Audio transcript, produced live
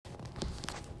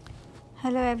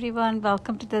Hello everyone,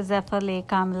 welcome to the Zephyr Lake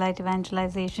Carmelite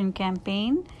Evangelization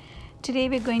Campaign. Today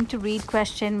we're going to read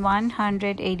question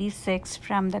 186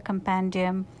 from the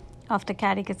Compendium of the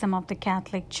Catechism of the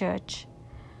Catholic Church.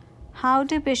 How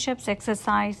do bishops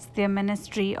exercise their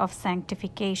ministry of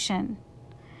sanctification?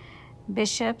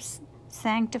 Bishops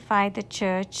sanctify the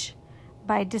Church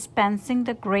by dispensing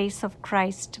the grace of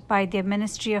Christ by their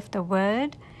ministry of the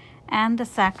Word and the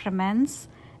sacraments,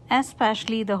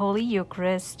 especially the Holy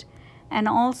Eucharist, and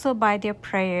also by their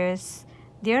prayers,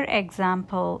 their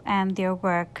example, and their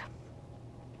work.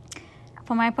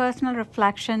 For my personal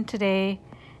reflection today,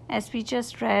 as we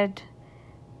just read,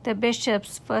 the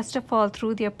bishops, first of all,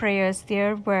 through their prayers,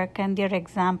 their work, and their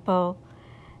example,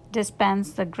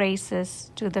 dispense the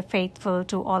graces to the faithful,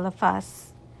 to all of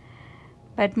us.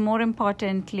 But more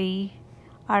importantly,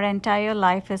 our entire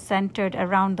life is centered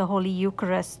around the Holy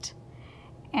Eucharist.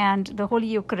 And the Holy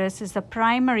Eucharist is the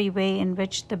primary way in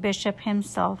which the bishop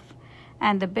himself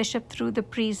and the bishop through the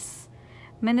priests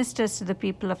ministers to the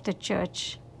people of the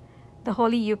Church. The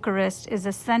Holy Eucharist is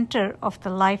the center of the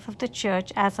life of the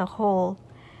Church as a whole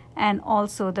and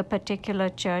also the particular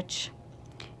Church.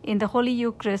 In the Holy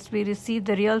Eucharist, we receive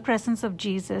the real presence of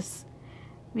Jesus.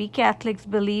 We Catholics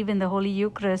believe in the Holy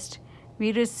Eucharist.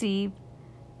 We receive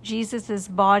Jesus'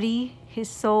 body, his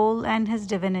soul, and his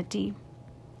divinity.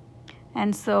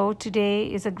 And so today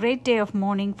is a great day of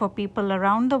mourning for people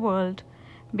around the world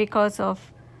because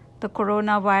of the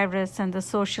coronavirus and the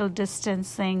social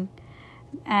distancing,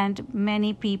 and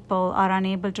many people are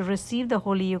unable to receive the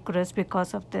Holy Eucharist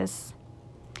because of this.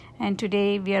 And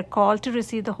today we are called to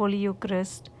receive the Holy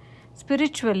Eucharist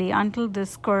spiritually until the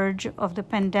scourge of the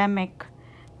pandemic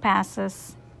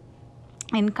passes.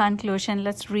 In conclusion,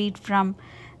 let's read from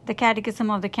the Catechism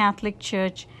of the Catholic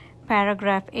Church,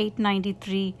 paragraph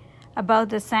 893, about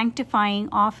the sanctifying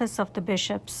office of the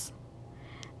bishops.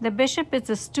 The bishop is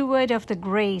the steward of the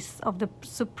grace of the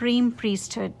supreme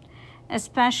priesthood,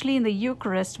 especially in the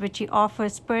Eucharist, which he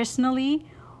offers personally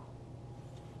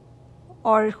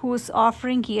or whose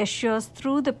offering he assures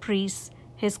through the priests,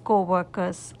 his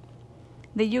co-workers.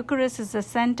 The Eucharist is the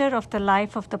center of the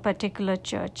life of the particular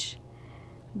Church.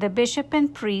 The bishop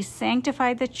and priest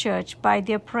sanctify the Church by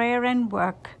their prayer and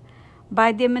work.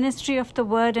 By their ministry of the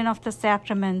Word and of the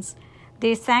sacraments,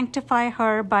 they sanctify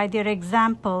her by their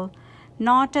example,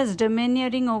 not as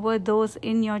domineering over those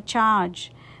in your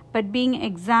charge, but being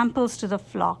examples to the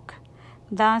flock.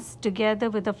 Thus, together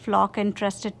with the flock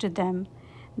entrusted to them,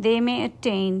 they may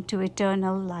attain to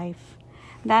eternal life.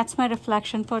 That's my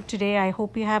reflection for today. I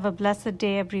hope you have a blessed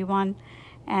day, everyone.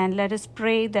 And let us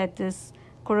pray that this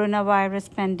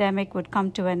coronavirus pandemic would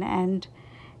come to an end.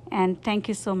 And thank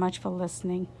you so much for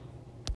listening.